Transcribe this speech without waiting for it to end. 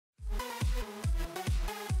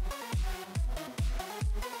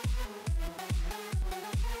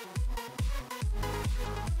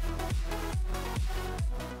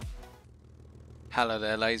Hello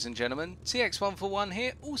there ladies and gentlemen, TX141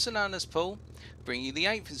 here, also known as Paul, bringing you the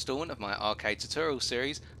 8th instalment of my arcade tutorial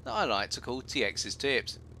series that I like to call TX's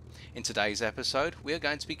Tips. In today's episode we are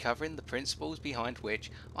going to be covering the principles behind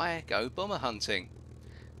which I go bomber hunting.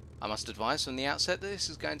 I must advise from the outset that this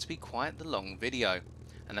is going to be quite the long video,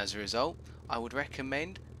 and as a result I would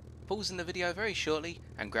recommend pausing the video very shortly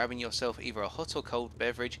and grabbing yourself either a hot or cold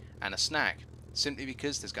beverage and a snack, simply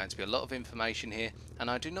because there's going to be a lot of information here and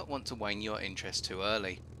I do not want to wane your interest too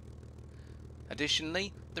early.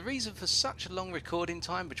 Additionally, the reason for such a long recording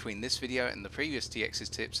time between this video and the previous TX's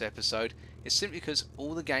Tips episode is simply because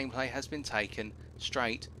all the gameplay has been taken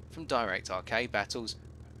straight from direct arcade battles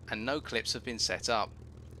and no clips have been set up.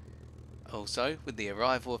 Also, with the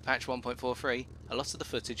arrival of patch 1.43, a lot of the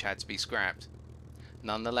footage had to be scrapped.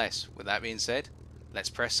 Nonetheless, with that being said, let's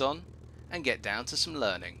press on and get down to some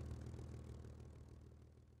learning.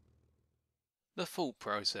 The thought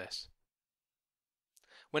process.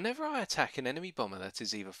 Whenever I attack an enemy bomber that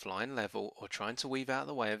is either flying level or trying to weave out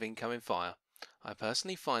the way of incoming fire, I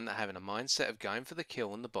personally find that having a mindset of going for the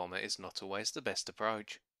kill on the bomber is not always the best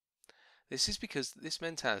approach. This is because this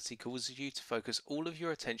mentality causes you to focus all of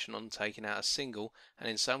your attention on taking out a single and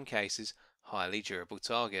in some cases highly durable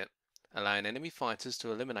target, allowing enemy fighters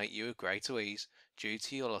to eliminate you with greater ease due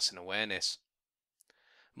to your loss in awareness.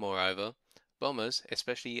 Moreover, bombers,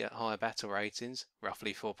 especially at higher battle ratings,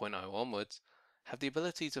 roughly 4.0 onwards, have the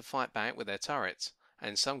ability to fight back with their turrets,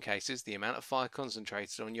 and in some cases the amount of fire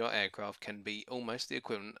concentrated on your aircraft can be almost the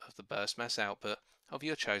equivalent of the burst mass output of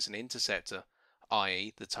your chosen interceptor,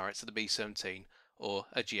 i.e. the turrets of the B-17 or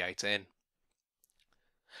a G-8N.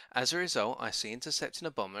 As a result, I see intercepting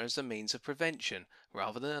a bomber as a means of prevention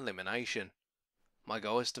rather than elimination. My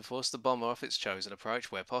goal is to force the bomber off its chosen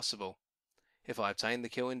approach where possible. If I obtain the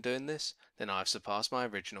kill in doing this, then I have surpassed my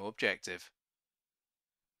original objective.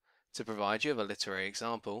 To provide you with a literary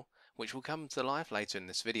example, which will come to life later in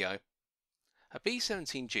this video, a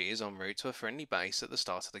B-17G is en route to a friendly base at the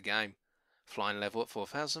start of the game, flying level at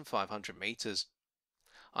 4,500 meters.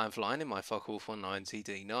 I am flying in my Focke-Wulf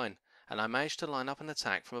 190D9, and I managed to line up an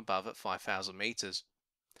attack from above at 5,000 meters.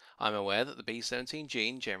 I am aware that the B-17G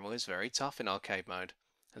in general is very tough in arcade mode,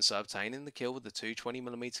 and so obtaining the kill with the two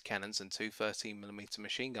 20mm cannons and two 13mm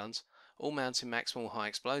machine guns, all mounting maximal high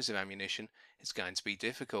explosive ammunition, is going to be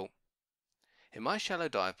difficult. In my shallow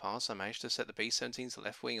dive pass I managed to set the B-17's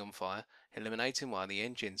left wing on fire, eliminating one of the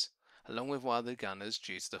engines, along with one of the gunners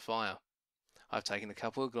due to the fire. I have taken a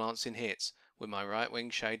couple of glancing hits, with my right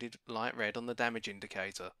wing shaded light red on the damage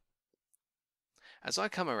indicator. As I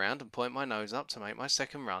come around and point my nose up to make my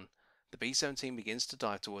second run, the B-17 begins to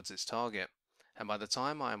dive towards its target, and by the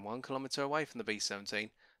time I am 1 kilometer away from the B-17,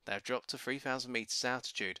 they have dropped to 3,000 meters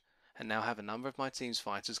altitude, and now have a number of my team's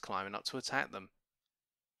fighters climbing up to attack them.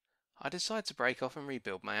 I decide to break off and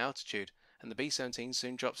rebuild my altitude, and the B-17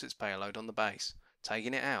 soon drops its payload on the base,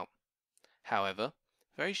 taking it out. However,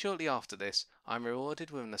 very shortly after this, I am rewarded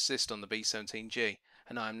with an assist on the B-17G,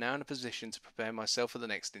 and I am now in a position to prepare myself for the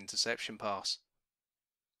next interception pass.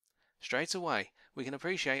 Straight away, we can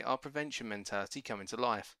appreciate our prevention mentality coming to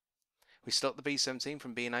life. We stopped the B-17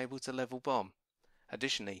 from being able to level bomb.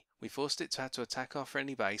 Additionally, we forced it to have to attack our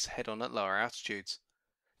friendly base head-on at lower altitudes,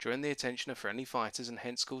 drawing the attention of friendly fighters and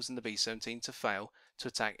hence causing the B-17 to fail to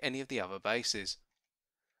attack any of the other bases.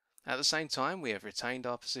 At the same time, we have retained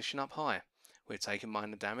our position up high, we have taken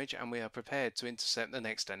minor damage, and we are prepared to intercept the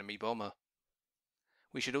next enemy bomber.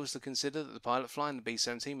 We should also consider that the pilot flying the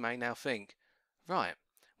B-17 may now think, right,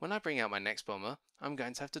 when I bring out my next bomber, I'm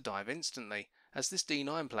going to have to dive instantly, as this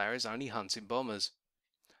D9 player is only hunting bombers.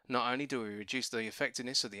 Not only do we reduce the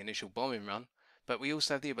effectiveness of the initial bombing run, but we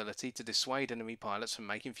also have the ability to dissuade enemy pilots from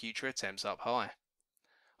making future attempts up high.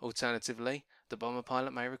 Alternatively, the bomber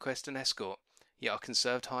pilot may request an escort, yet our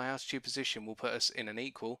conserved high altitude position will put us in an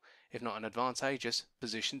equal, if not an advantageous,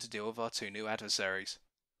 position to deal with our two new adversaries.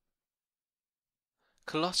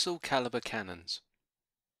 Colossal caliber cannons.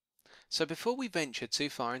 So before we venture too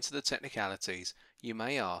far into the technicalities, you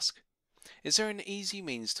may ask, is there an easy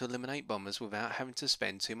means to eliminate bombers without having to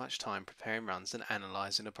spend too much time preparing runs and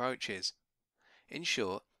analysing approaches? In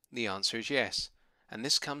short, the answer is yes, and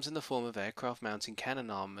this comes in the form of aircraft mounting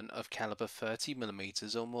cannon armament of caliber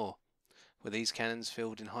 30mm or more, with these cannons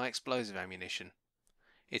filled in high explosive ammunition.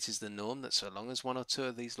 It is the norm that so long as one or two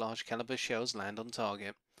of these large caliber shells land on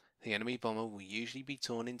target, the enemy bomber will usually be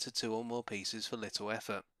torn into two or more pieces for little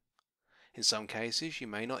effort. In some cases you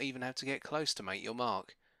may not even have to get close to make your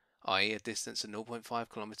mark, i.e. a distance of 0.5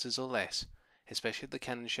 km or less, especially if the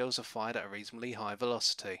cannon shells are fired at a reasonably high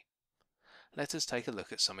velocity. Let us take a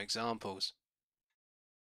look at some examples.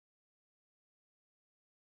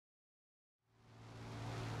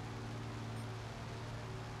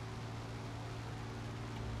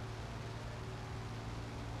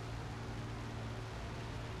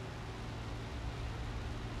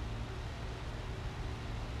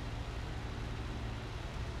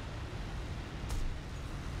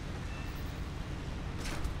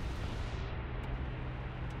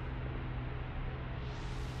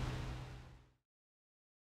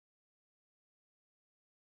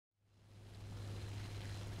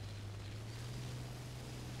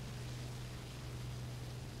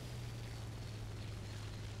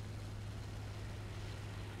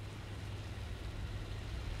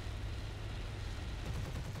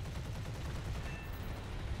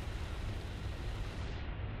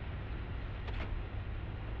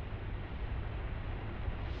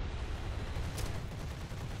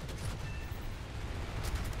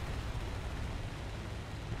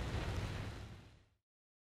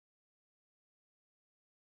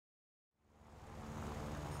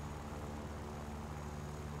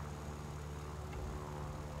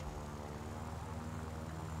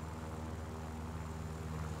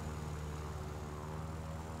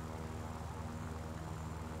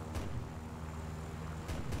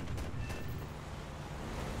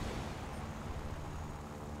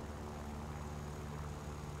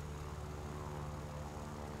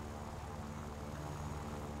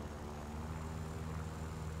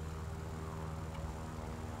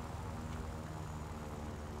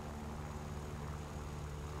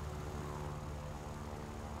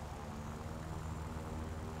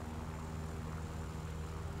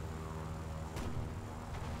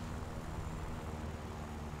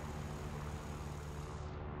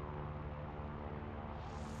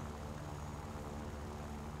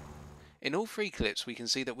 In all three clips we can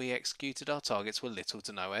see that we executed our targets with little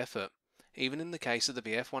to no effort. Even in the case of the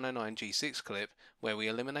Bf-109 G6 clip, where we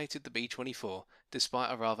eliminated the B-24,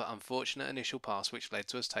 despite a rather unfortunate initial pass which led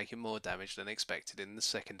to us taking more damage than expected in the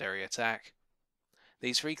secondary attack.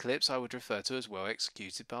 These three clips I would refer to as well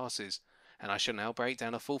executed passes, and I shall now break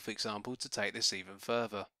down a fourth example to take this even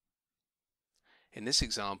further. In this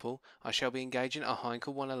example, I shall be engaging a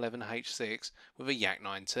Heinkel 111H6 with a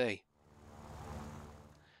Yak-9T.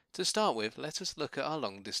 To start with, let us look at our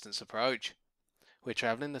long distance approach. We're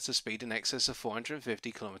travelling at a speed in excess of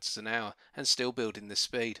 450 km an hour and still building this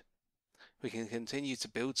speed. We can continue to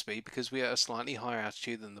build speed because we are at a slightly higher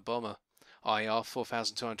altitude than the bomber, i.e. our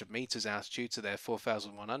 4,200 meters altitude to their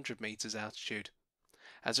 4,100 meters altitude.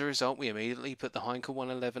 As a result, we immediately put the Heinkel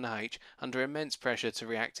 111H under immense pressure to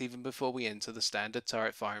react even before we enter the standard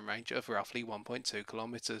turret firing range of roughly 1.2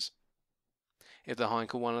 km. If the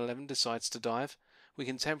Heinkel 111 decides to dive, we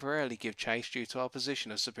can temporarily give chase due to our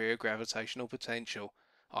position of superior gravitational potential,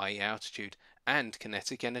 i.e. altitude, and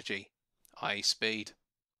kinetic energy, i.e. speed.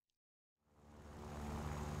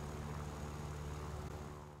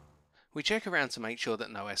 We check around to make sure that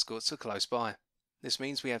no escorts are close by. This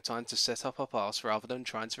means we have time to set up our pass rather than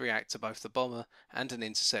trying to react to both the bomber and an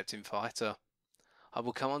intercepting fighter. I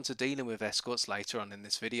will come on to dealing with escorts later on in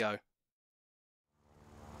this video.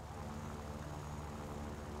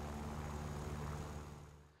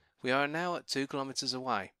 We are now at 2 km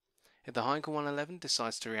away. If the Heinkel 111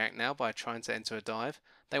 decides to react now by trying to enter a dive,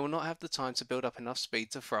 they will not have the time to build up enough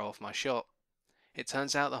speed to throw off my shot. It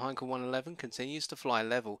turns out the Heinkel 111 continues to fly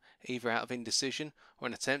level, either out of indecision or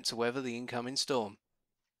an attempt to weather the incoming storm.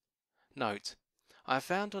 Note: I have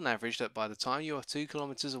found on average that by the time you are 2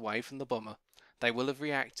 km away from the bomber, they will have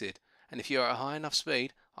reacted, and if you are at a high enough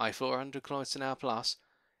speed, i.e. 400 km an hour plus,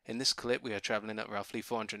 in this clip we are travelling at roughly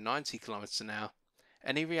 490 km an hour,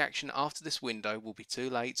 any reaction after this window will be too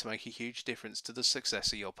late to make a huge difference to the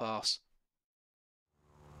success of your pass.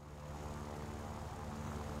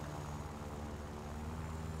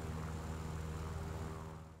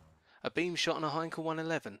 A beam shot on a Heinkel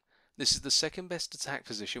 111. This is the second best attack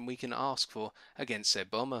position we can ask for against said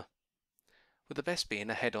bomber, with the best being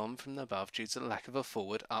a head-on from above due to the lack of a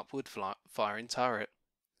forward upward firing turret.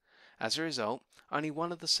 As a result, only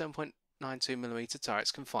one of the 7.92mm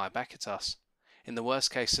turrets can fire back at us. In the worst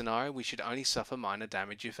case scenario, we should only suffer minor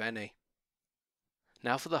damage if any.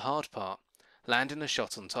 Now for the hard part, landing a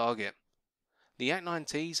shot on target. The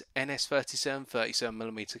Yak-9T's NS-37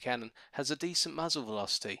 37mm cannon has a decent muzzle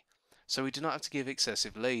velocity, so we do not have to give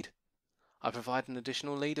excessive lead. I provide an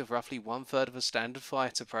additional lead of roughly 1/3 of a standard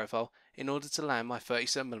fighter profile in order to land my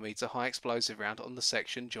 37mm high explosive round on the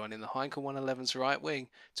section joining the Heinkel 111's right wing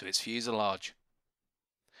to its fuselage.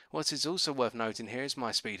 What is also worth noting here is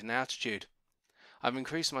my speed and altitude. I've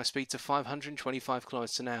increased my speed to 525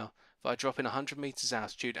 km an hour by dropping 100 meters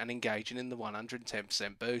altitude and engaging in the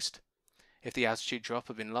 110% boost. If the altitude drop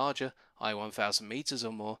had been larger, i.e. 1000 meters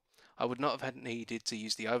or more, I would not have needed to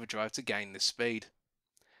use the overdrive to gain this speed.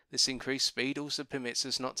 This increased speed also permits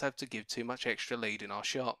us not to have to give too much extra lead in our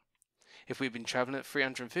shot. If we had been travelling at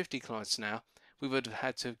 350 km an hour, we would have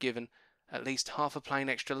had to have given at least half a plane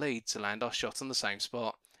extra lead to land our shot on the same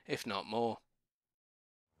spot, if not more.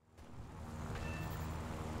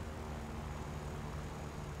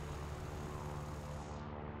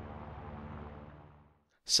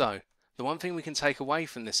 So, the one thing we can take away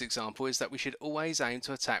from this example is that we should always aim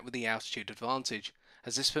to attack with the altitude advantage,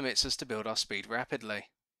 as this permits us to build our speed rapidly.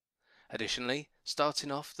 Additionally, starting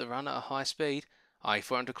off the run at a high speed, i.e.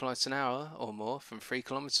 400 km an hour or more from 3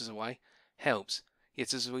 km away, helps,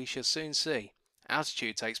 yet as we shall soon see,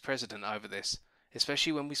 altitude takes precedent over this,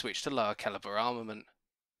 especially when we switch to lower caliber armament.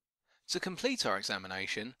 To complete our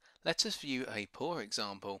examination, let us view a poor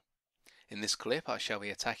example. In this clip I shall be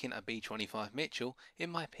attacking a B-25 Mitchell in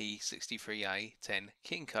my P-63A-10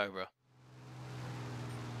 King Cobra.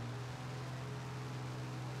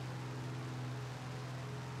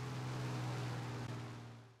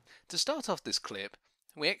 To start off this clip,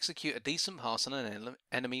 we execute a decent pass on an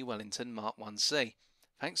enemy Wellington Mark 1C,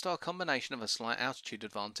 thanks to our combination of a slight altitude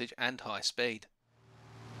advantage and high speed.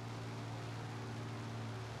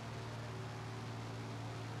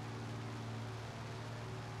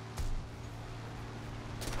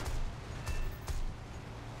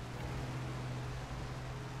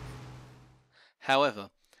 However,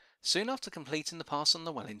 soon after completing the pass on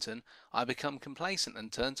the Wellington, I become complacent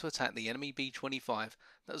and turn to attack the enemy B-25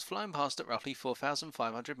 that was flying past at roughly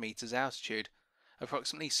 4,500 meters altitude,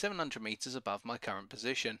 approximately 700 meters above my current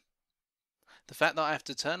position. The fact that I have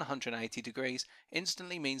to turn 180 degrees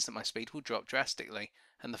instantly means that my speed will drop drastically,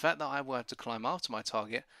 and the fact that I will have to climb after my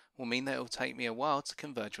target will mean that it will take me a while to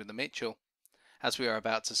converge with the Mitchell. As we are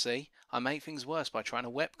about to see, I make things worse by trying to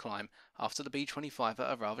web climb after the B-25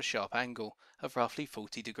 at a rather sharp angle of roughly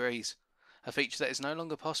 40 degrees, a feature that is no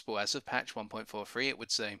longer possible as of patch 1.43 it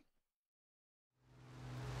would seem.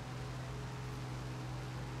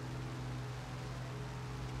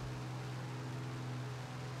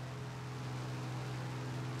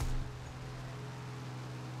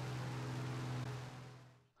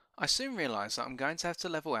 I soon realised that I'm going to have to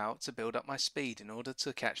level out to build up my speed in order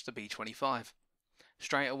to catch the B-25.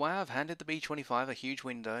 Straight away I've handed the B-25 a huge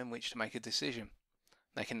window in which to make a decision.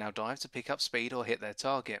 They can now dive to pick up speed or hit their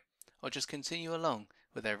target, or just continue along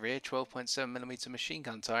with their rear 12.7mm machine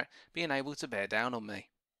gun turret being able to bear down on me.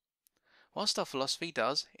 Whilst our philosophy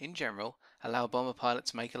does, in general, allow a bomber pilot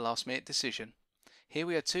to make a last minute decision, here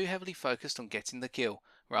we are too heavily focused on getting the kill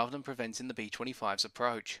rather than preventing the B-25's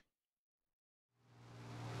approach.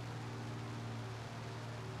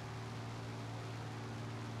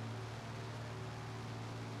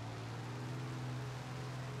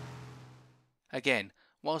 Again,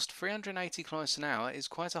 whilst 380 km/h is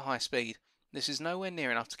quite a high speed, this is nowhere near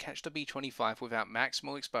enough to catch the B-25 without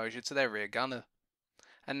maximal exposure to their rear gunner.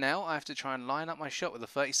 And now I have to try and line up my shot with a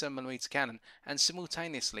 37mm cannon and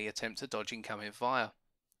simultaneously attempt to dodge incoming fire.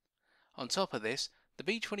 On top of this, the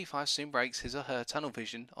B-25 soon breaks his or her tunnel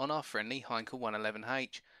vision on our friendly Heinkel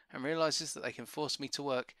 111H and realises that they can force me to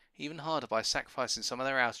work even harder by sacrificing some of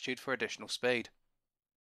their altitude for additional speed.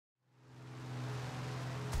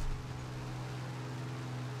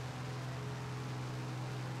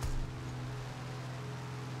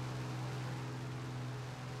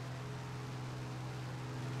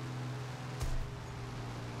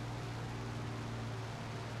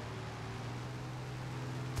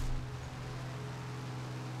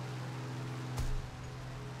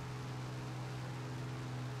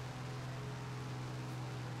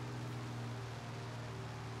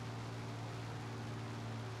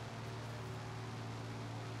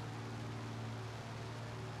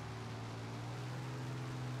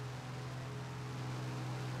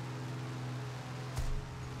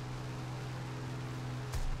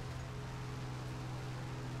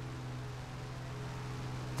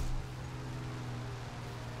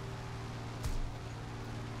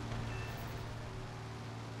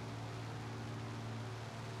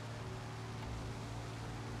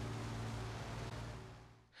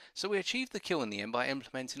 So we achieved the kill in the end by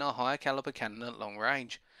implementing our higher caliber cannon at long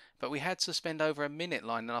range, but we had to spend over a minute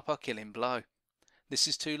lining up our killing blow. This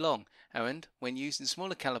is too long, and when used in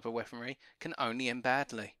smaller caliber weaponry can only end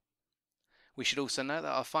badly. We should also note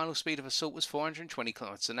that our final speed of assault was 420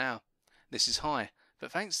 km/h. This is high,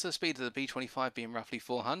 but thanks to the speed of the B-25 being roughly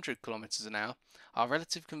 400 km/h, our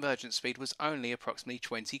relative convergence speed was only approximately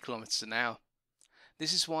 20 km/h.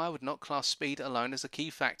 This is why I would not class speed alone as a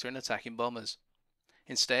key factor in attacking bombers.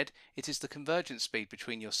 Instead, it is the convergence speed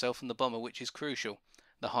between yourself and the bomber which is crucial.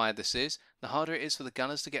 The higher this is, the harder it is for the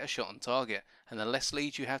gunners to get a shot on target, and the less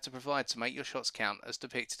lead you have to provide to make your shots count, as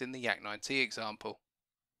depicted in the Yak-9T example.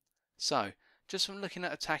 So, just from looking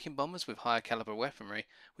at attacking bombers with higher caliber weaponry,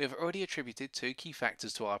 we have already attributed two key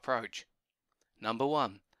factors to our approach. Number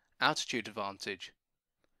 1. Altitude advantage.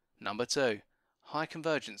 Number 2. High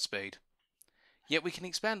convergence speed. Yet we can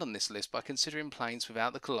expand on this list by considering planes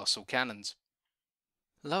without the colossal cannons.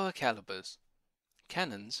 Lower calibers,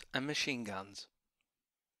 cannons and machine guns.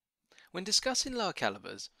 When discussing lower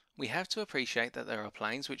calibers, we have to appreciate that there are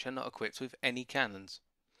planes which are not equipped with any cannons.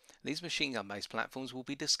 These machine gun based platforms will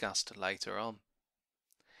be discussed later on.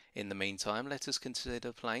 In the meantime, let us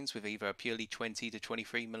consider planes with either a purely 20 to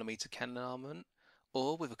 23mm cannon armament,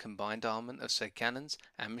 or with a combined armament of said cannons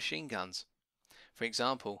and machine guns. For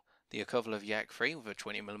example, the Yakovlev Yak-3 with a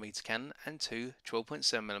 20mm cannon and two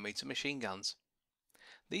 12.7mm machine guns.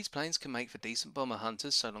 These planes can make for decent bomber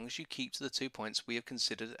hunters so long as you keep to the 2 points we have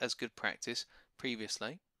considered as good practice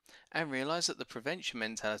previously, and realise that the prevention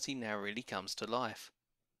mentality now really comes to life.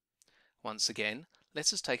 Once again,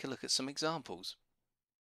 let us take a look at some examples.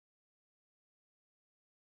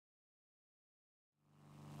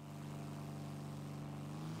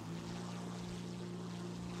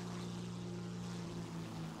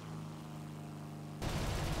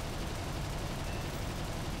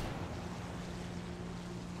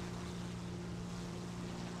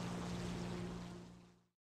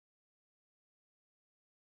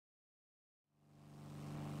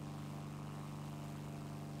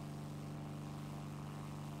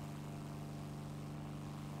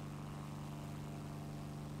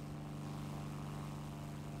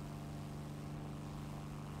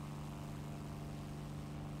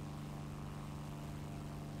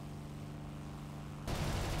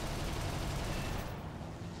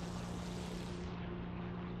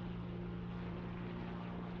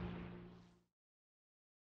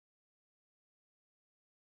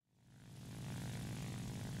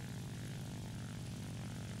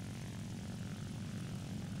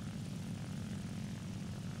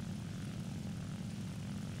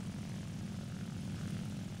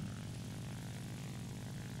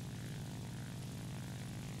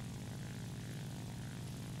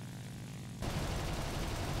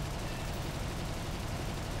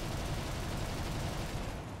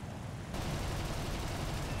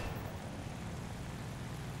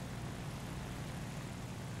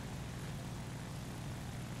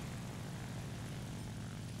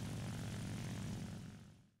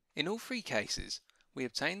 In all three cases, we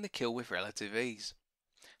obtained the kill with relative ease.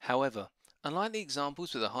 However, unlike the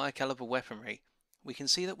examples with a higher caliber weaponry, we can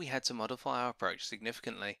see that we had to modify our approach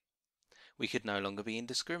significantly. We could no longer be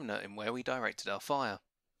indiscriminate in where we directed our fire.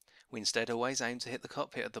 We instead always aim to hit the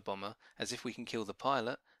cockpit of the bomber as if we can kill the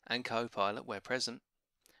pilot and co-pilot where present.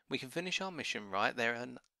 We can finish our mission right there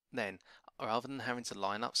and then, rather than having to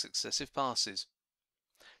line up successive passes.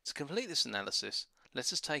 To complete this analysis,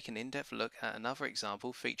 let us take an in-depth look at another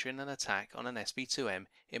example featuring an attack on an SB2M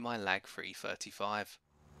in my Lag 335.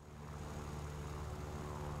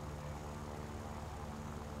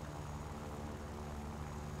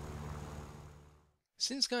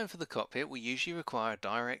 Since going for the cockpit will usually require a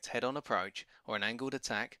direct head-on approach or an angled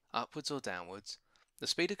attack upwards or downwards, the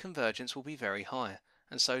speed of convergence will be very high,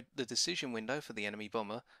 and so the decision window for the enemy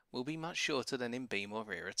bomber will be much shorter than in beam or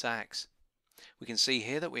rear attacks. We can see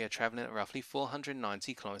here that we are travelling at roughly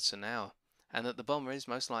 490 km an hour, and that the bomber is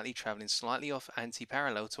most likely travelling slightly off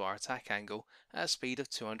anti-parallel to our attack angle at a speed of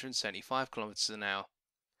 275 km an hour.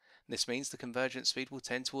 This means the convergence speed will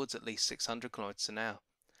tend towards at least 600 km an hour,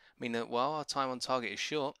 meaning that while our time on target is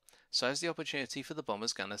short, so is the opportunity for the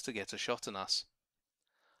bomber's gunners to get a shot on us.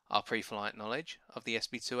 Our pre-flight knowledge of the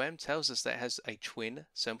SB2M tells us that it has a twin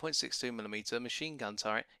 7.62mm machine gun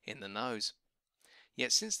turret in the nose.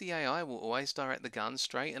 Yet since the AI will always direct the gun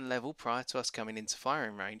straight and level prior to us coming into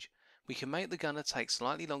firing range, we can make the gunner take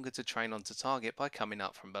slightly longer to train onto target by coming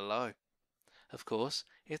up from below. Of course,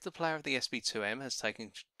 if the player of the SB2M has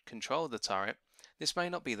taken control of the turret, this may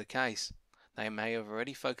not be the case. They may have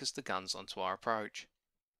already focused the guns onto our approach.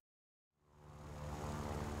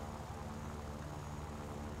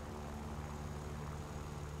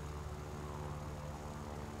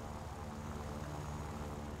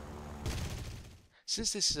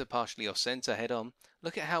 Since this is a partially off-center head-on,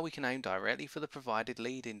 look at how we can aim directly for the provided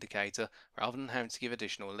lead indicator rather than having to give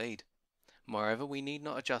additional lead. Moreover, we need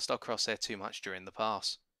not adjust our crosshair too much during the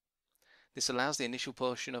pass. This allows the initial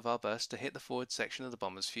portion of our burst to hit the forward section of the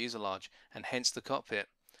bomber's fuselage, and hence the cockpit,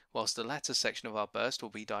 whilst the latter section of our burst will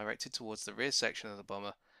be directed towards the rear section of the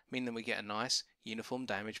bomber, meaning that we get a nice, uniform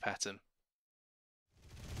damage pattern.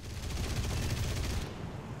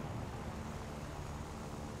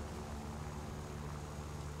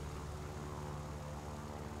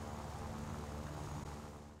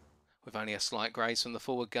 With only a slight graze from the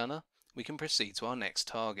forward gunner, we can proceed to our next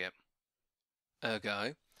target.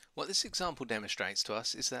 Ergo, what this example demonstrates to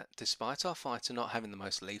us is that despite our fighter not having the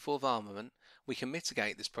most lethal of armament, we can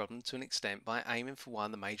mitigate this problem to an extent by aiming for one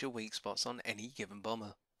of the major weak spots on any given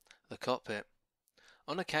bomber, the cockpit.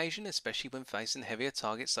 On occasion, especially when facing heavier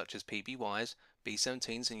targets such as PBYs,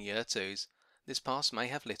 B-17s and Yer-2s, this pass may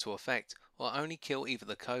have little effect or only kill either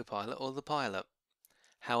the co-pilot or the pilot.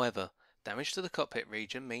 However, damage to the cockpit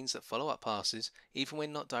region means that follow-up passes, even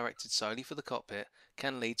when not directed solely for the cockpit,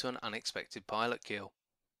 can lead to an unexpected pilot kill.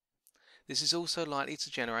 This is also likely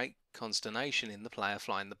to generate consternation in the player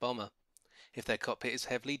flying the bomber. If their cockpit is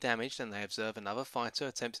heavily damaged and they observe another fighter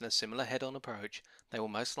attempting a similar head-on approach, they will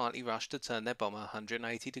most likely rush to turn their bomber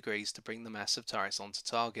 180 degrees to bring the mass of turrets onto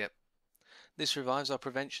target. This revives our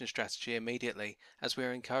prevention strategy immediately, as we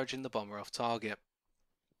are encouraging the bomber off target.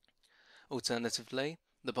 Alternatively,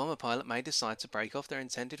 the bomber pilot may decide to break off their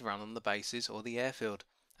intended run on the bases or the airfield,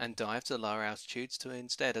 and dive to lower altitudes to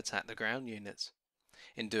instead attack the ground units.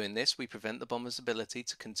 In doing this, we prevent the bomber's ability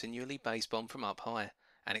to continually base bomb from up high,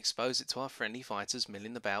 and expose it to our friendly fighters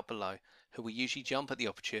milling about below, who will usually jump at the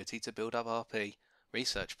opportunity to build up RP,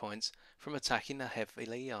 research points, from attacking a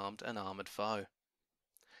heavily armed and armoured foe.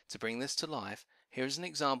 To bring this to life, here is an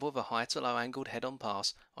example of a high to low angled head-on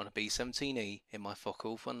pass on a B-17E in my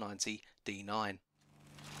Focke-Wulf 190 D9.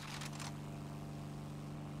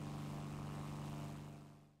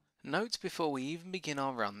 Note before we even begin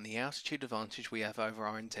our run the altitude advantage we have over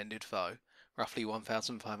our intended foe, roughly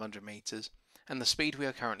 1,500 meters, and the speed we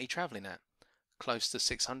are currently travelling at, close to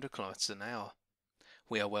 600 km an hour.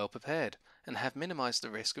 We are well prepared, and have minimised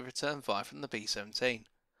the risk of return fire from the B-17.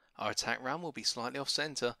 Our attack run will be slightly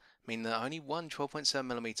off-centre, meaning that only one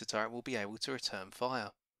 12.7mm turret will be able to return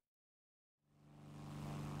fire.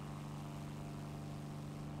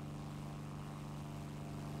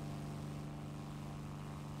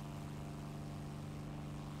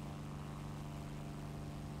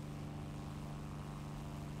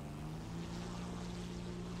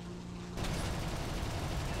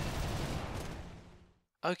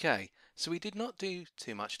 Okay, so we did not do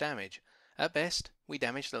too much damage. At best, we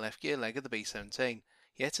damaged the left gear leg of the B-17,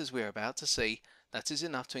 yet as we are about to see, that is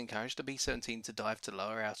enough to encourage the B-17 to dive to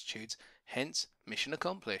lower altitudes, hence, mission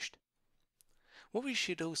accomplished. What we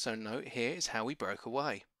should also note here is how we broke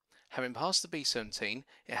away. Having passed the B-17,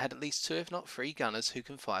 it had at least 2 if not 3 gunners who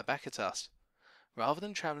can fire back at us. Rather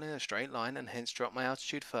than travelling in a straight line and hence drop my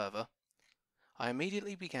altitude further, I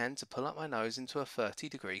immediately began to pull up my nose into a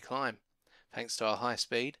 30-degree climb. Thanks to our high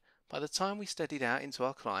speed, by the time we steadied out into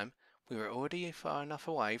our climb, we were already far enough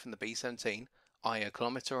away from the B-17, i.e. a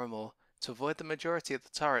kilometre or more, to avoid the majority of the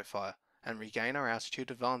turret fire and regain our altitude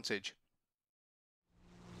advantage.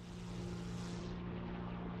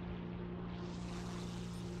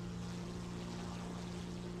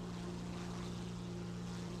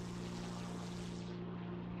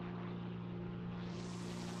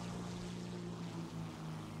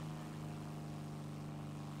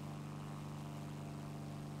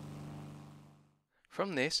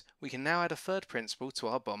 From this, we can now add a third principle to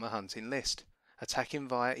our bomber hunting list, attacking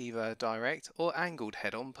via either a direct or angled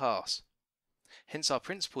head-on pass. Hence our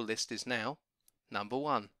principle list is now: number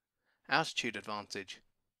 1, altitude advantage;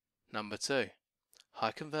 number 2,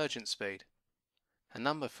 high convergence speed; and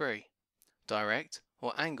number 3, direct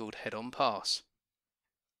or angled head-on pass.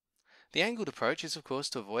 The angled approach is of course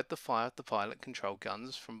to avoid the fire of the pilot-controlled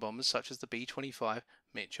guns from bombers such as the B-25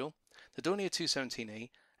 Mitchell, the Dornier 217E,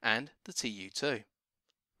 and the Tu-2.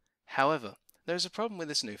 However, there is a problem with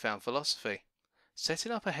this newfound philosophy. Setting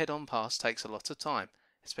up a head-on pass takes a lot of time,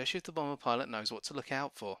 especially if the bomber pilot knows what to look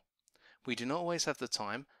out for. We do not always have the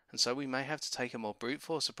time, and so we may have to take a more brute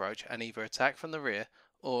force approach and either attack from the rear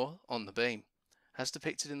or on the beam, as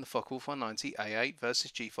depicted in the Focke-Wulf 190 A8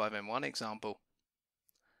 vs G5M1 example.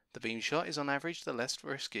 The beam shot is on average the less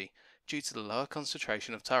risky due to the lower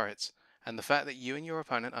concentration of turrets, and the fact that you and your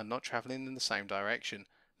opponent are not travelling in the same direction,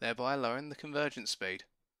 thereby lowering the convergence speed.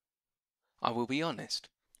 I will be honest,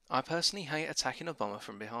 I personally hate attacking a bomber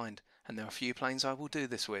from behind, and there are few planes I will do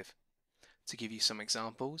this with. To give you some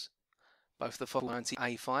examples, both the Focke-Wulf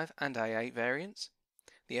A5 and A8 variants,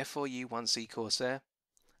 the F4U-1C Corsair,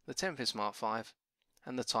 the Tempest Mark V,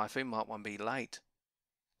 and the Typhoon Mark 1B Late.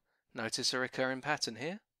 Notice a recurring pattern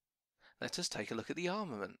here? Let us take a look at the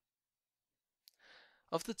armament.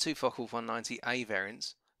 Of the two Focke-Wulf 190A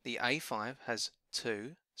variants, the A5 has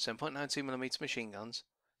two 7.92mm machine guns,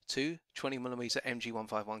 two 20mm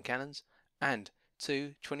MG151 cannons, and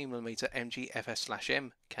two 20mm MG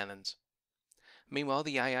FS/M cannons. Meanwhile,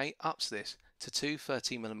 the A8 ups this to two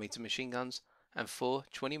 13mm machine guns and four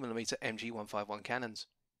 20mm MG151 cannons.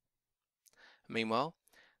 Meanwhile,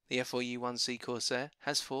 the F4U-1C Corsair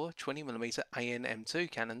has four 20mm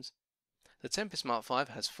AN-M2 cannons, the Tempest Mark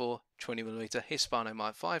V has four 20mm Hispano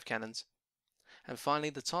Mark V cannons, and finally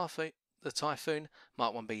the Typhoon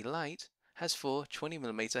Mark 1B Late has four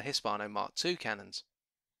 20mm Hispano Mark II cannons.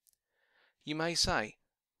 You may say,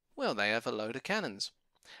 well, they have a load of cannons,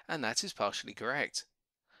 and that is partially correct,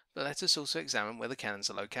 but let us also examine where the cannons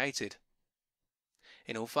are located.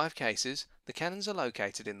 In all 5 cases, the cannons are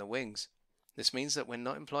located in the wings. This means that when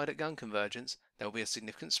not employed at gun convergence, there will be a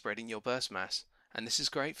significant spread in your burst mass, and this is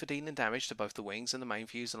great for dealing damage to both the wings and the main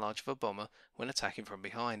fuselage of a bomber when attacking from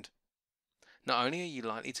behind. Not only are you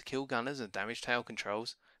likely to kill gunners and damage tail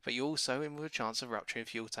controls, but you also have a chance of rupturing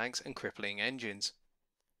fuel tanks and crippling engines.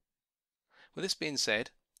 With this being said,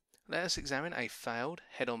 let us examine a failed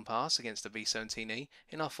head-on pass against the B-17E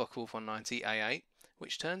in our Focke-Wulf 190 A8,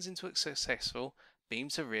 which turns into a successful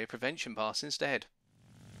beam-to-rear prevention pass instead.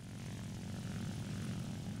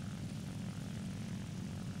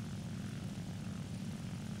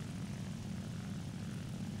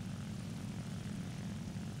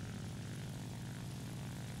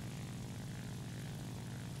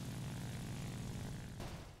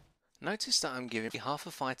 Notice that I am giving half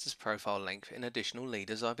a fighter's profile length in additional lead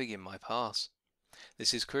as I begin my pass.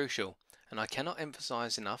 This is crucial, and I cannot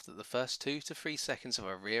emphasize enough that the first 2 to 3 seconds of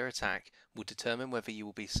a rear attack will determine whether you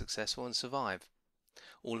will be successful and survive.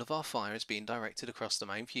 All of our fire is being directed across the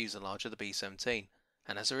main fuselage of the B-17,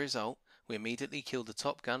 and as a result, we immediately kill the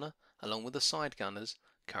top gunner along with the side gunners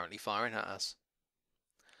currently firing at us.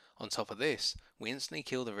 On top of this, we instantly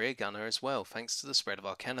kill the rear gunner as well thanks to the spread of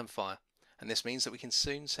our cannon fire, and this means that we can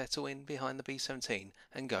soon settle in behind the B-17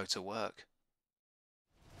 and go to work.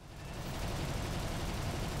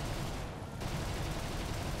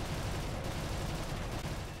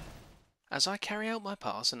 As I carry out my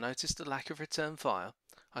pass and notice the lack of return fire,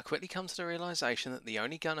 I quickly come to the realization that the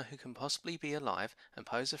only gunner who can possibly be alive and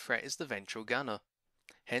pose a threat is the ventral gunner.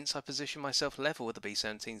 Hence I position myself level with the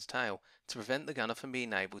B-17's tail to prevent the gunner from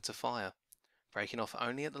being able to fire, breaking off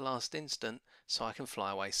only at the last instant so I can fly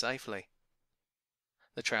away safely.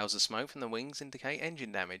 The trails of smoke from the wings indicate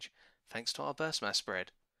engine damage, thanks to our burst mass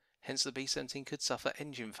spread, hence the B-17 could suffer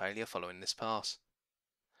engine failure following this pass.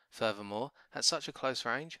 Furthermore, at such a close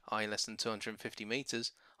range, i.e. less than 250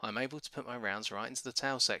 meters, I am able to put my rounds right into the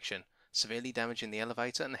tail section, severely damaging the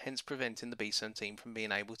elevator and hence preventing the B-17 from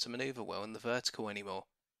being able to manoeuvre well in the vertical anymore.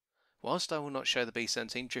 Whilst I will not show the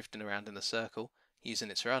B-17 drifting around in a circle, using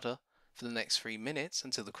its rudder, for the next 3 minutes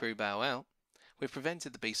until the crew bow out, we've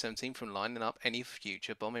prevented the B-17 from lining up any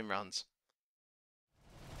future bombing runs.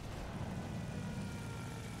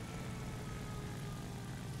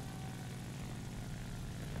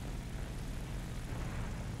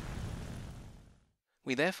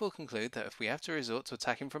 We therefore conclude that if we have to resort to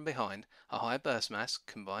attacking from behind, a high burst mass,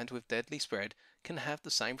 combined with deadly spread, can have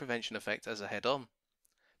the same prevention effect as a head-on.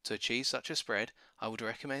 To achieve such a spread, I would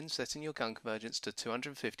recommend setting your gun convergence to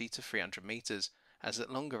 250 to 300 meters, as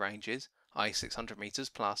at longer ranges, i.e. 600 meters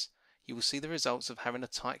plus, you will see the results of having a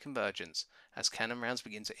tight convergence, as cannon rounds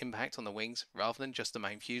begin to impact on the wings rather than just the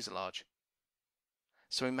main fuselage.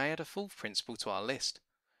 So we may add a fourth principle to our list,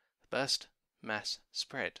 the burst mass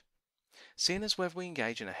spread. Seeing as whether we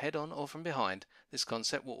engage in a head-on or from behind, this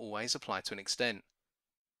concept will always apply to an extent.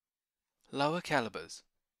 Lower calibers,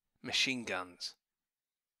 machine guns.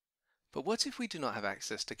 But what if we do not have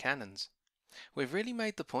access to cannons? We've really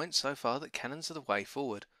made the point so far that cannons are the way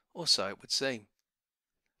forward, or so it would seem.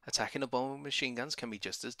 Attacking a bomb with machine guns can be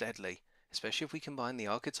just as deadly, especially if we combine the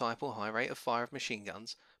archetypal high rate of fire of machine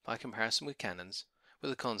guns, by comparison with cannons,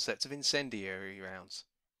 with the concept of incendiary rounds.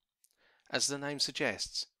 As the name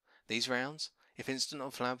suggests, these rounds, if instant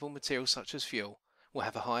on flammable material such as fuel, will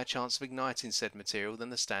have a higher chance of igniting said material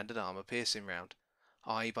than the standard armor-piercing round,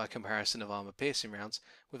 i.e. by comparison of armor-piercing rounds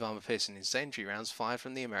with armor-piercing incendiary rounds fired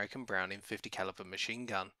from the American Browning 50 caliber machine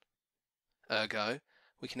gun. Ergo,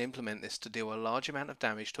 we can implement this to deal a large amount of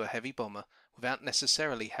damage to a heavy bomber without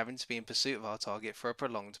necessarily having to be in pursuit of our target for a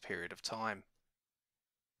prolonged period of time.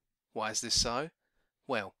 Why is this so?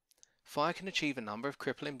 Well, fire can achieve a number of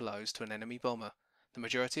crippling blows to an enemy bomber, the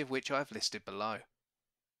majority of which I have listed below.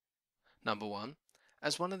 Number 1.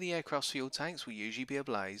 As one of the aircraft's fuel tanks will usually be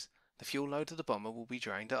ablaze, the fuel load of the bomber will be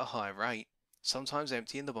drained at a high rate, sometimes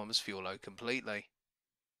emptying the bomber's fuel load completely.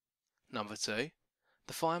 Number 2.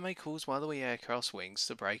 The fire may cause one of the aircraft's wings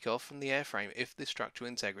to break off from the airframe if the structural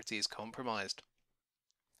integrity is compromised.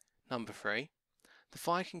 Number 3. The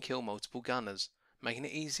fire can kill multiple gunners, making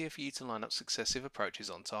it easier for you to line up successive approaches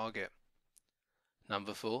on target.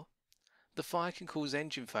 Number 4. The fire can cause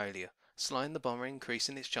engine failure, slowing the bomber and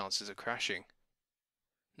increasing its chances of crashing.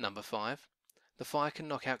 Number 5. The fire can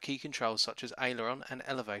knock out key controls such as aileron and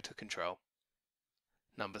elevator control.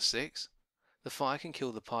 Number 6. The fire can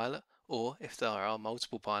kill the pilot, or, if there are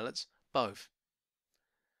multiple pilots, both.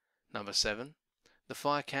 Number 7. The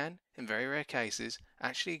fire can, in very rare cases,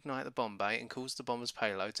 actually ignite the bomb bay and cause the bomber's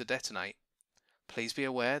payload to detonate. Please be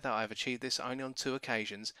aware that I have achieved this only on 2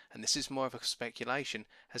 occasions, and this is more of a speculation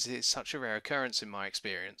as it is such a rare occurrence in my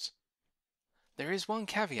experience. There is one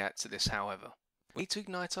caveat to this, however. We need to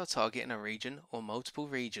ignite our target in a region or multiple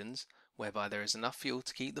regions whereby there is enough fuel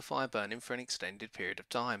to keep the fire burning for an extended period of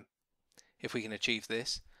time. If we can achieve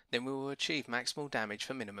this, then we will achieve maximal damage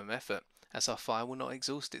for minimum effort, as our fire will not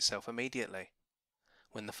exhaust itself immediately.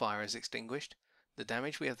 When the fire is extinguished, the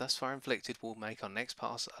damage we have thus far inflicted will make our next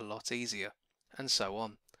pass a lot easier, and so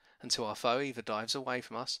on, until our foe either dives away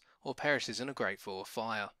from us or perishes in a great fall of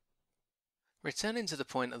fire. Returning to the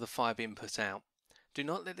point of the fire being put out, do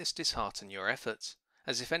not let this dishearten your efforts,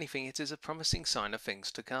 as if anything it is a promising sign of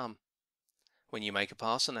things to come. When you make a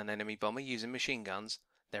pass on an enemy bomber using machine guns,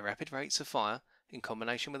 their rapid rates of fire, in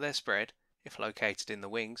combination with their spread, if located in the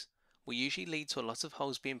wings, will usually lead to a lot of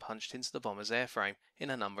holes being punched into the bomber's airframe in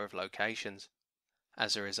a number of locations.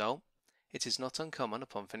 As a result, it is not uncommon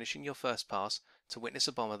upon finishing your first pass to witness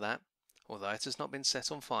a bomber that, although it has not been set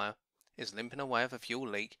on fire, is limping away with a fuel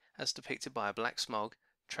leak as depicted by a black smog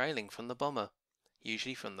trailing from the bomber,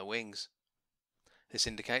 usually from the wings. This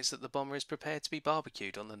indicates that the bomber is prepared to be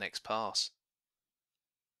barbecued on the next pass.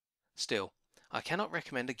 Still, I cannot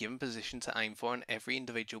recommend a given position to aim for on every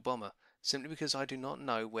individual bomber, simply because I do not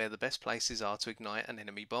know where the best places are to ignite an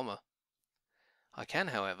enemy bomber. I can,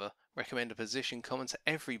 however, recommend a position common to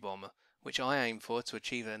every bomber, which I aim for to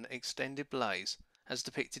achieve an extended blaze, as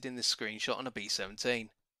depicted in this screenshot on a B-17.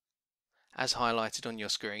 As highlighted on your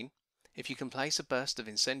screen, if you can place a burst of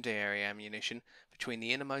incendiary ammunition between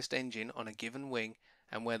the innermost engine on a given wing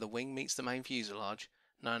and where the wing meets the main fuselage,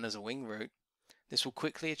 known as a wing root, this will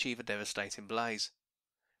quickly achieve a devastating blaze.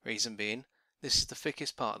 Reason being, this is the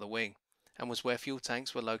thickest part of the wing, and was where fuel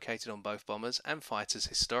tanks were located on both bombers and fighters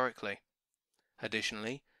historically.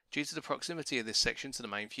 Additionally, due to the proximity of this section to the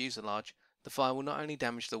main fuselage, the fire will not only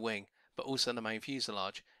damage the wing, but also the main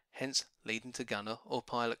fuselage, hence leading to gunner or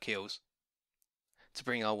pilot kills. To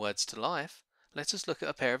bring our words to life, Let us look at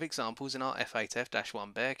a pair of examples in our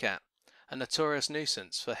F8F-1 Bearcat, a notorious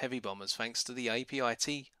nuisance for heavy bombers thanks to the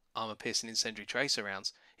APIT armor-piercing incendiary tracer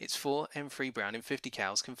rounds. Its 4 M3 Browning 50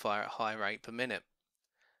 cals can fire at a high rate per minute.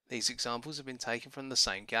 These examples have been taken from the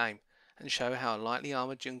same game and show how a lightly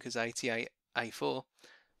armoured Junkers 88A4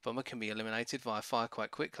 bomber can be eliminated via fire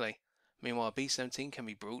quite quickly. Meanwhile, B-17 can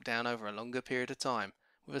be brought down over a longer period of time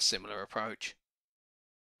with a similar approach.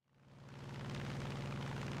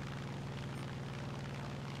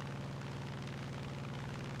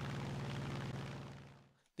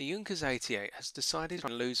 The Junkers 88 has decided to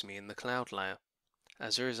lose me in the cloud layer.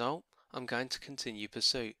 As a result, I'm going to continue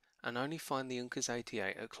pursuit and only find the Junkers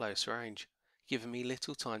 88 at close range, giving me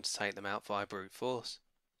little time to take them out via brute force.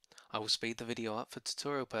 I will speed the video up for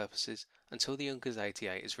tutorial purposes until the Junkers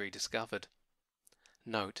 88 is rediscovered.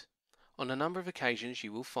 Note: on a number of occasions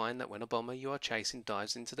you will find that when a bomber you are chasing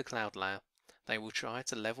dives into the cloud layer, they will try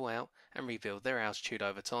to level out and rebuild their altitude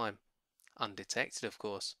over time. Undetected, of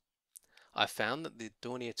course. I've found that the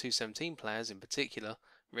Dornier 217 players in particular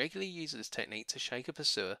regularly use this technique to shake a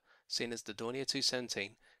pursuer, seeing as the Dornier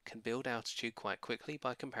 217 can build altitude quite quickly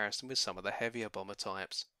by comparison with some of the heavier bomber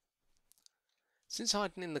types. Since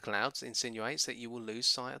hiding in the clouds insinuates that you will lose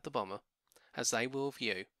sight of the bomber, as they will of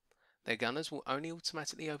you, their gunners will only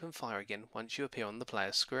automatically open fire again once you appear on the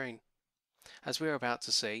player's screen. As we are about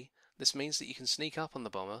to see, this means that you can sneak up on the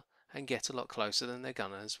bomber and get a lot closer than their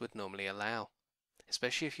gunners would normally allow,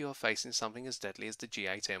 especially if you are facing something as deadly as the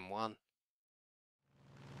G8M1.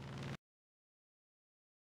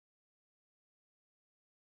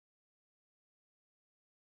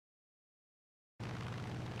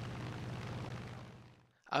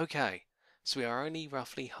 Okay, so we are only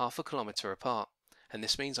roughly half a kilometre apart, and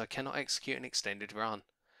this means I cannot execute an extended run.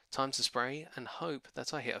 Time to spray and hope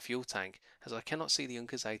that I hit a fuel tank, as I cannot see the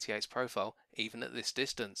Junkers 88's profile even at this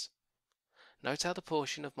distance. Note how the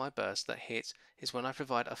portion of my burst that hit is when I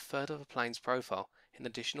provide a third of a plane's profile in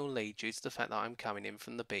additional lead due to the fact that I am coming in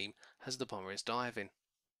from the beam as the bomber is diving.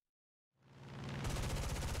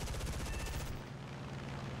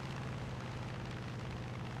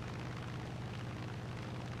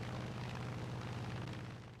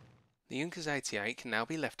 The Junkers 88 can now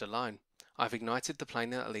be left alone. I've ignited the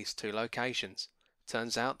plane at least 2 locations.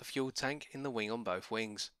 Turns out the fuel tank in the wing on both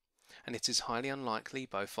wings, and it is highly unlikely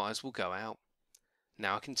both fires will go out.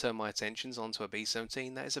 Now I can turn my attentions onto a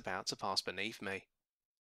B-17 that is about to pass beneath me.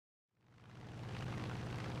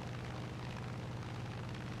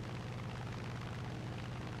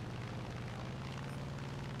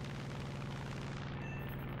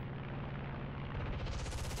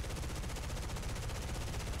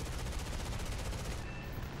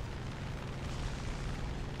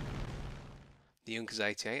 The Junkers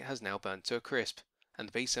 88 has now burnt to a crisp, and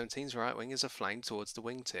the B-17's right wing is aflame towards the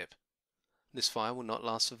wingtip. This fire will not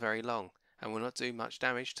last for very long, and will not do much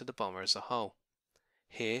damage to the bomber as a whole.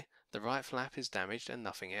 Here, the right flap is damaged and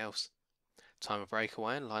nothing else. Time a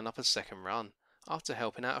breakaway and line up a second run, after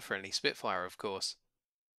helping out a friendly Spitfire of course.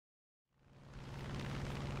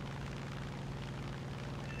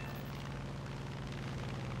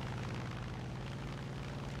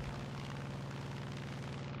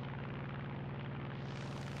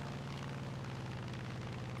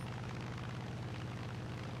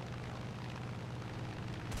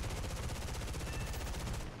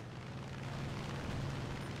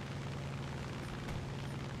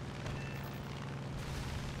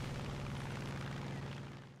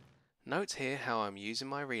 Note here how I am using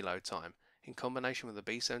my reload time in combination with the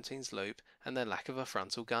B-17's loop and their lack of a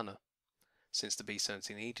frontal gunner, since the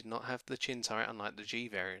B-17E did not have the chin turret unlike the G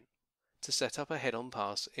variant, to set up a head-on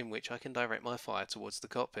pass in which I can direct my fire towards the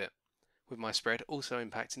cockpit, with my spread also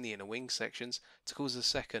impacting the inner wing sections to cause a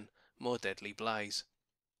second, more deadly blaze.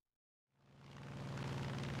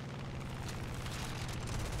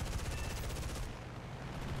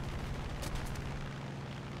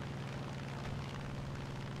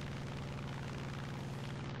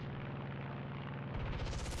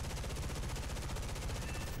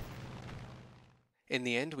 In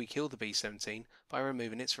the end we killed the B-17 by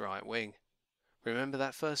removing its right wing. Remember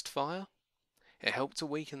that first fire? It helped to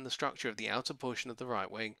weaken the structure of the outer portion of the right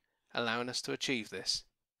wing, allowing us to achieve this.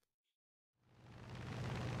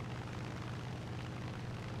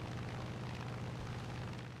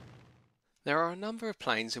 There are a number of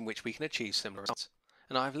planes in which we can achieve similar results,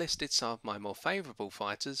 and I have listed some of my more favourable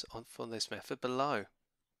fighters for this method below.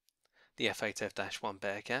 The F8F-1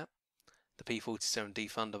 Bearcat, the P-47D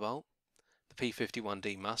Thunderbolt, the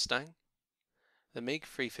P-51D Mustang, the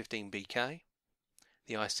MiG-315BK,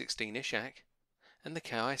 the I-16 Ishak, and the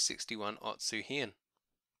Ki-61 Otsuhian.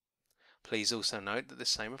 Please also note that this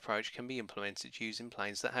same approach can be implemented using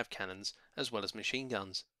planes that have cannons as well as machine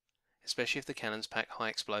guns, especially if the cannons pack high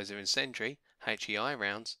explosive incendiary (HEI)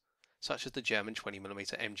 rounds, such as the German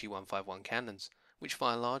 20mm MG151 cannons, which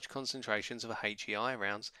fire large concentrations of HEI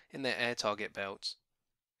rounds in their air target belts.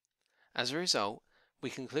 As a result, we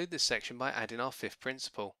conclude this section by adding our fifth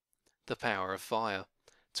principle, the power of fire,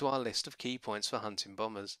 to our list of key points for hunting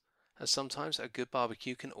bombers, as sometimes a good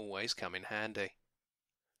barbecue can always come in handy.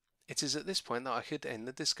 It is at this point that I could end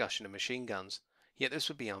the discussion of machine guns, yet this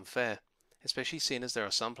would be unfair, especially seeing as there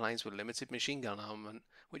are some planes with limited machine gun armament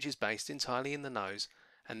which is based entirely in the nose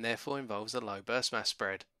and therefore involves a low burst mass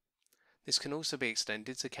spread. This can also be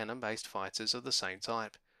extended to cannon-based fighters of the same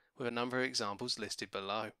type, with a number of examples listed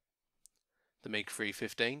below. The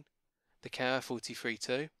MiG-315, the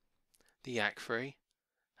KR-43-2, the Yak-3,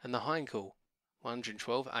 and the Heinkel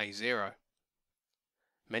 112A0.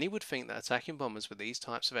 Many would think that attacking bombers with these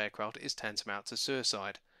types of aircraft is tantamount to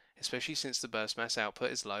suicide, especially since the burst mass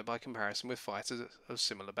output is low by comparison with fighters of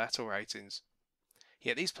similar battle ratings.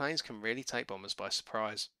 Yet these planes can really take bombers by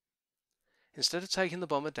surprise. Instead of taking the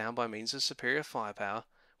bomber down by means of superior firepower,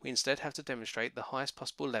 we instead have to demonstrate the highest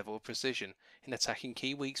possible level of precision in attacking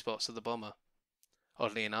key weak spots of the bomber.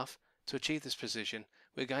 Oddly enough, to achieve this precision,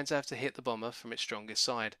 we are going to have to hit the bomber from its strongest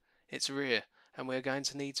side, its rear, and we are going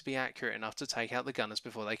to need to be accurate enough to take out the gunners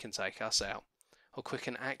before they can take us out, or quick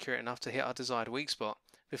and accurate enough to hit our desired weak spot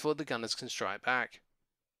before the gunners can strike back.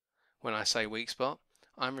 When I say weak spot,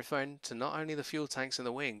 I am referring to not only the fuel tanks and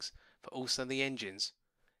the wings, but also the engines.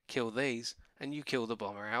 Kill these, and you kill the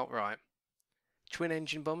bomber outright.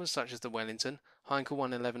 Twin-engine bombers such as the Wellington, Heinkel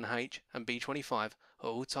 111H, and B-25 are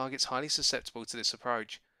all targets highly susceptible to this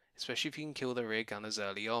approach, especially if you can kill the rear gunners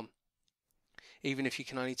early on. Even if you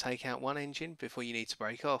can only take out one engine before you need to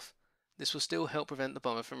break off, this will still help prevent the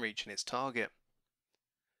bomber from reaching its target.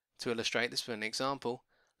 To illustrate this with an example,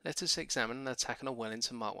 let us examine an attack on a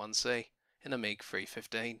Wellington Mark 1C in a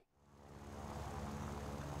MiG-315.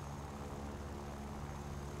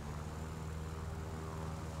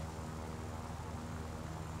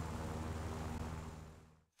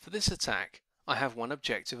 For this attack, I have one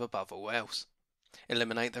objective above all else: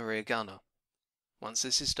 eliminate the rear gunner. Once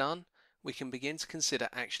this is done, we can begin to consider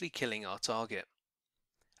actually killing our target.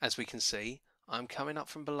 As we can see, I am coming up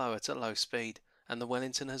from below at a low speed, and the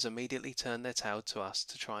Wellington has immediately turned their tail to us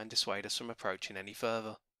to try and dissuade us from approaching any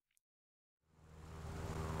further.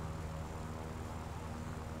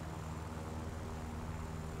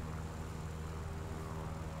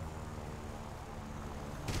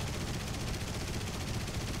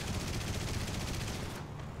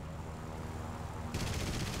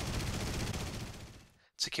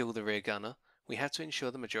 To kill the rear gunner, we have to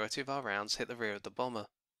ensure the majority of our rounds hit the rear of the bomber.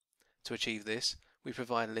 To achieve this, we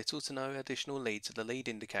provide little to no additional lead to the lead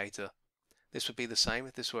indicator. This would be the same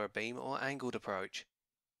if this were a beam or angled approach.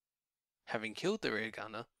 Having killed the rear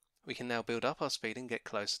gunner, we can now build up our speed and get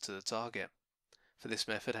closer to the target. For this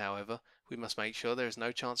method, however, we must make sure there is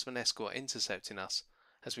no chance of an escort intercepting us,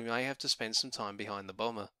 as we may have to spend some time behind the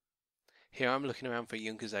bomber. Here I am looking around for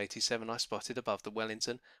Junkers 87 I spotted above the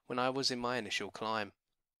Wellington when I was in my initial climb.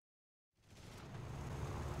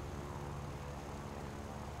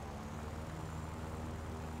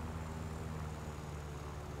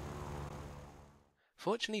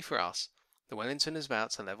 Fortunately for us, the Wellington is about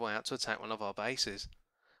to level out to attack one of our bases.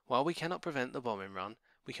 While we cannot prevent the bombing run,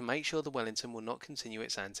 we can make sure the Wellington will not continue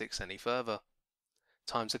its antics any further.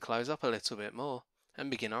 Time to close up a little bit more and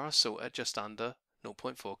begin our assault at just under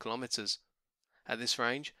 0.4 kilometers. At this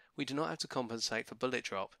range, we do not have to compensate for bullet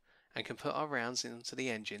drop and can put our rounds into the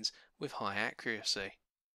engines with high accuracy.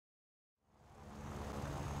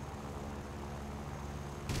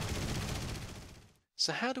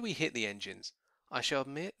 So how do we hit the engines? I shall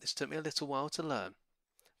admit this took me a little while to learn,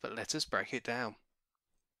 but let us break it down.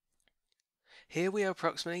 Here we are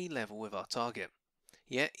approximately level with our target,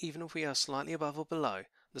 yet even if we are slightly above or below,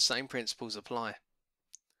 the same principles apply.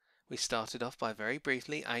 We started off by very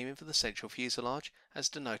briefly aiming for the central fuselage as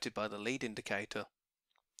denoted by the lead indicator.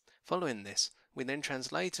 Following this, we then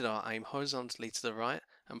translated our aim horizontally to the right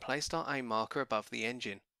and placed our aim marker above the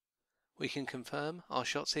engine. We can confirm our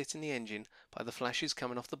shots hitting the engine by the flashes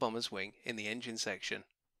coming off the bomber's wing in the engine section.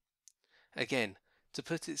 Again, to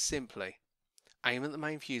put it simply, aim at the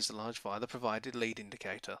main fuselage via the provided lead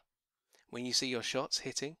indicator. When you see your shots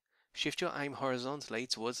hitting, shift your aim horizontally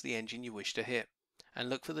towards the engine you wish to hit, and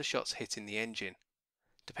look for the shots hitting the engine.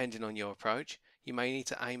 Depending on your approach, you may need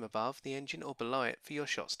to aim above the engine or below it for your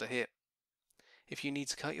shots to hit. If you need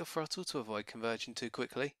to cut your throttle to avoid converging too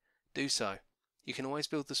quickly, do so. You can always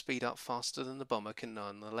build the speed up faster than the bomber can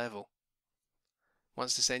earn the level.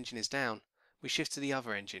 Once this engine is down, we shift to the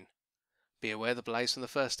other engine. Be aware the blaze from the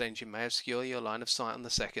first engine may obscure your line of sight on the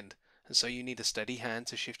second, and so you need a steady hand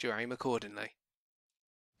to shift your aim accordingly.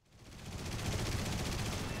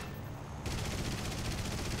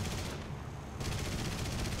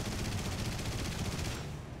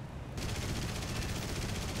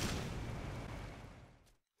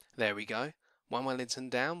 There we go, one Wellington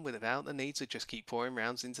down without the need to just keep pouring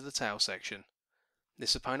rounds into the tail section.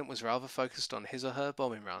 This opponent was rather focused on his or her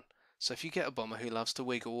bombing run, so if you get a bomber who loves to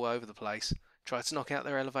wiggle all over the place, try to knock out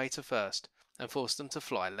their elevator first, and force them to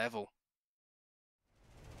fly level.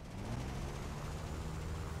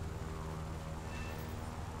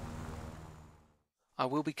 I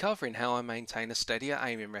will be covering how I maintain a steadier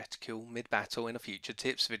aiming reticule mid-battle in a future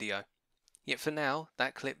tips video. Yet for now,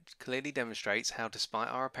 that clip clearly demonstrates how despite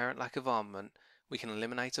our apparent lack of armament, we can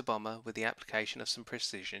eliminate a bomber with the application of some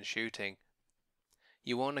precision shooting.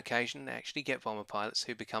 You will on occasion actually get bomber pilots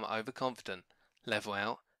who become overconfident, level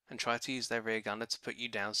out, and try to use their rear gunner to put you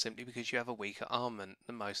down simply because you have a weaker armament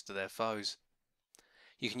than most of their foes.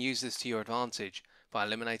 You can use this to your advantage by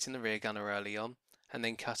eliminating the rear gunner early on, and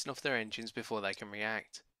then cutting off their engines before they can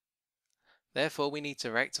react. Therefore we need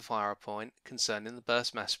to rectify our point concerning the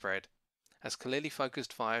burst mass spread, as clearly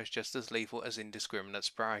focused fire is just as lethal as indiscriminate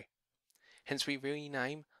spray. Hence we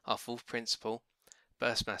rename our fourth principle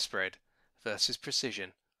burst mass spread versus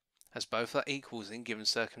precision, as both are equals in given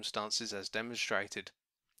circumstances as demonstrated.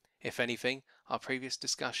 If anything, our previous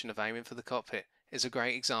discussion of aiming for the cockpit is a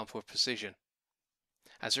great example of precision.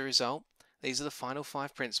 As a result, these are the final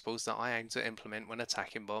 5 principles that I aim to implement when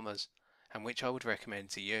attacking bombers, and which I would recommend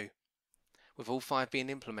to you. With all 5 being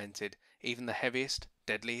implemented, even the heaviest,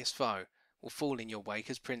 deadliest foe will fall in your wake,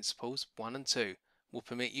 as principles 1 and 2 will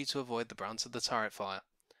permit you to avoid the brunt of the turret fire,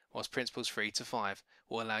 whilst principles 3 to 5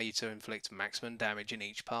 will allow you to inflict maximum damage in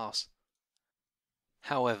each pass.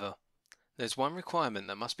 However, there's one requirement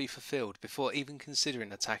that must be fulfilled before even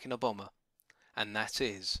considering attacking a bomber, and that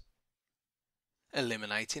is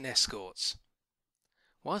eliminating escorts.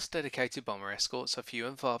 Whilst dedicated bomber escorts are few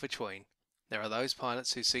and far between, there are those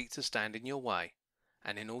pilots who seek to stand in your way,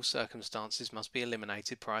 and in all circumstances must be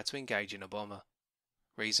eliminated prior to engaging a bomber.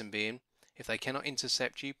 Reason being, if they cannot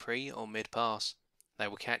intercept you pre or mid-pass, they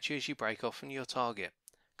will catch you as you break off from your target,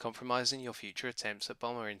 compromising your future attempts at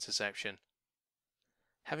bomber interception.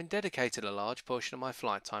 Having dedicated a large portion of my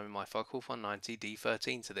flight time in my Focke-Wulf 190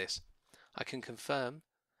 D13 to this, I can confirm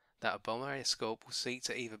that a bomber escort will seek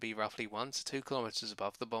to either be roughly 1 to 2 kilometers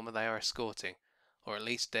above the bomber they are escorting, or at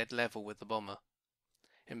least dead level with the bomber.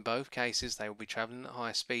 In both cases they will be travelling at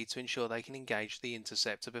high speed to ensure they can engage the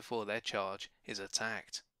interceptor before their charge is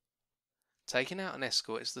attacked. Taking out an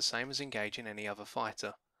escort is the same as engaging any other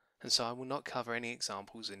fighter, and so I will not cover any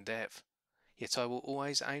examples in depth. Yet I will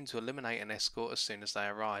always aim to eliminate an escort as soon as they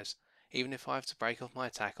arise, even if I have to break off my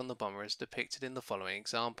attack on the bomber as depicted in the following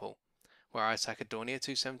example, where I attack a Dornier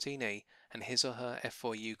 217E and his or her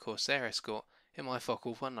F4U Corsair escort in my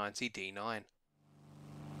Focke-Wulf 190 D9.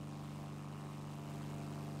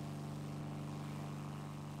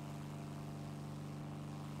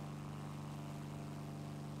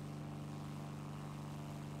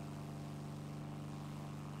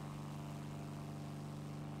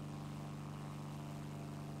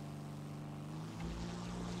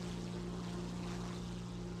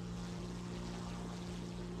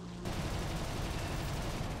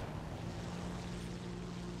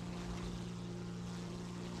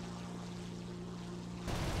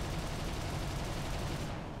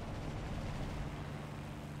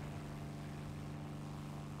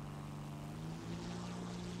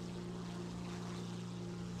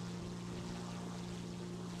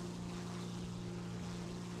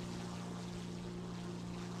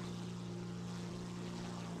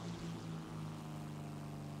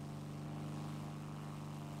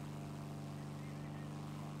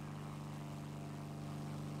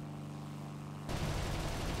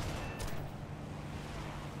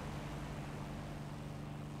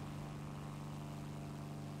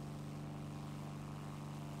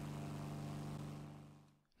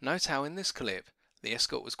 Note how in this clip, the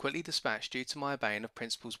escort was quickly dispatched due to my obeying of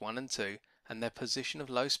principles 1 and 2 and their position of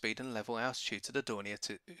low speed and level altitude to the Dornier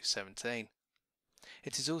 217.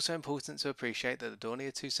 It is also important to appreciate that the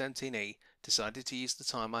Dornier 217E decided to use the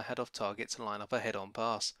time I had off target to line up a head-on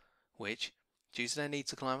pass, which, due to their need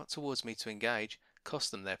to climb up towards me to engage, cost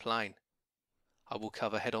them their plane. I will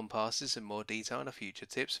cover head-on passes in more detail in a future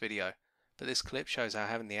tips video, but this clip shows how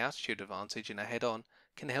having the altitude advantage in a head-on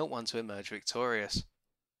can help one to emerge victorious.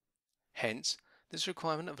 Hence, this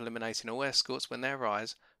requirement of eliminating all escorts when they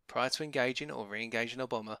arise prior to engaging or re-engaging a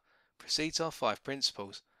bomber precedes our 5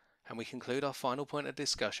 principles, and we conclude our final point of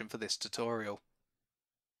discussion for this tutorial.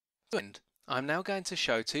 I am now going to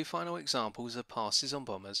show two final examples of passes on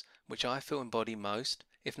bombers which I feel embody most,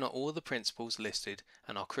 if not all, the principles listed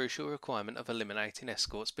and our crucial requirement of eliminating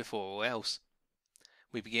escorts before all else.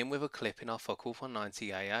 We begin with a clip in our Focke-Wulf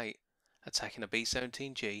 190A8, attacking a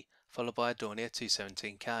B-17G followed by a Dornier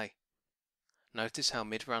 217K. Notice how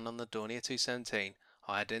mid-run on the Dornier 217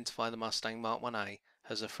 I identify the Mustang Mark 1A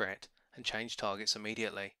as a threat and change targets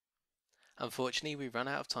immediately. Unfortunately, we run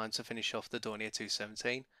out of time to finish off the Dornier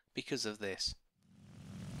 217 because of this.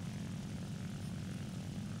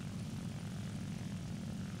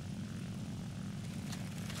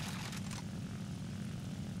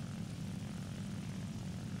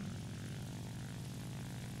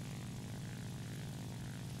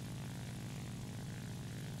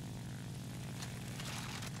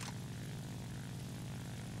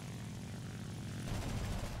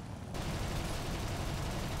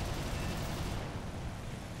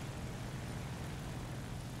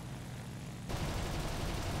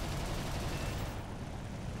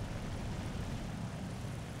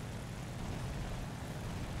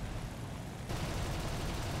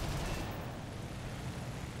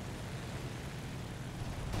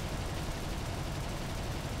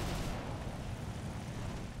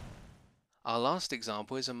 Our last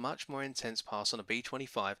example is a much more intense pass on a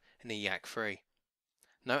B-25 in a Yak-3.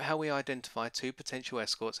 Note how we identify two potential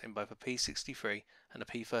escorts in both a P-63 and a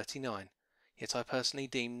P-39, yet I personally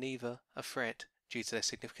deem neither a threat due to their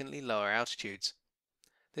significantly lower altitudes.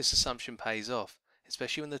 This assumption pays off,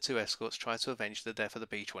 especially when the two escorts try to avenge the death of the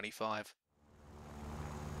B-25.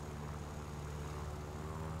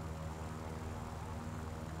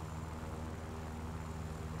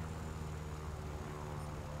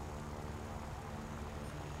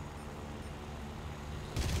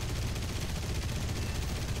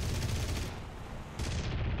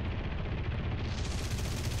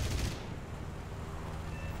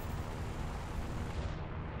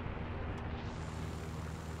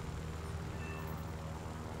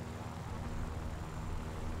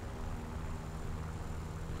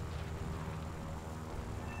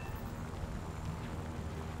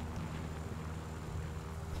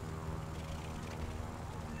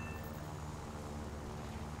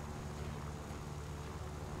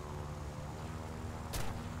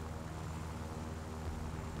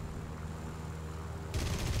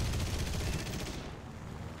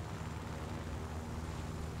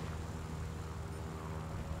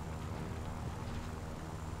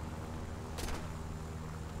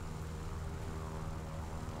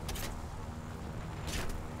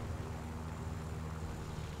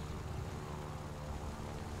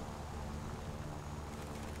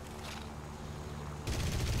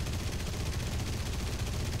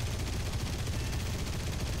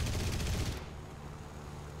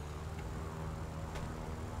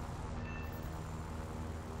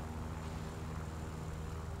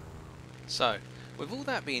 So, with all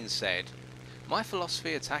that being said, my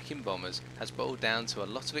philosophy attacking bombers has boiled down to a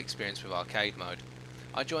lot of experience with arcade mode.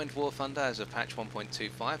 I joined War Thunder as of patch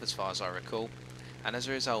 1.25 as far as I recall, and as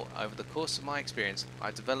a result, over the course of my experience,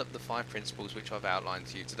 I developed the 5 principles which I've outlined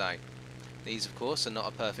to you today. These of course are not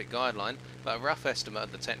a perfect guideline, but a rough estimate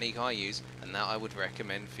of the technique I use and that I would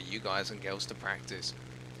recommend for you guys and girls to practice.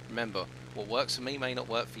 Remember, what works for me may not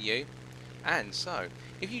work for you, and so,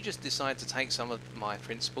 if you just decide to take some of my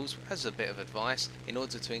principles as a bit of advice in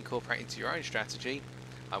order to incorporate into your own strategy,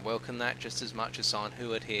 I welcome that just as much as someone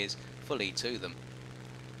who adheres fully to them.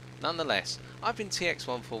 Nonetheless, I've been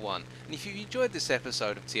TX141, and if you've enjoyed this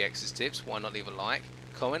episode of TX's Tips, why not leave a like,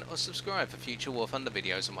 comment or subscribe for future War Thunder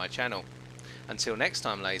videos on my channel. Until next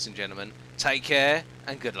time, ladies and gentlemen, take care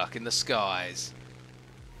and good luck in the skies.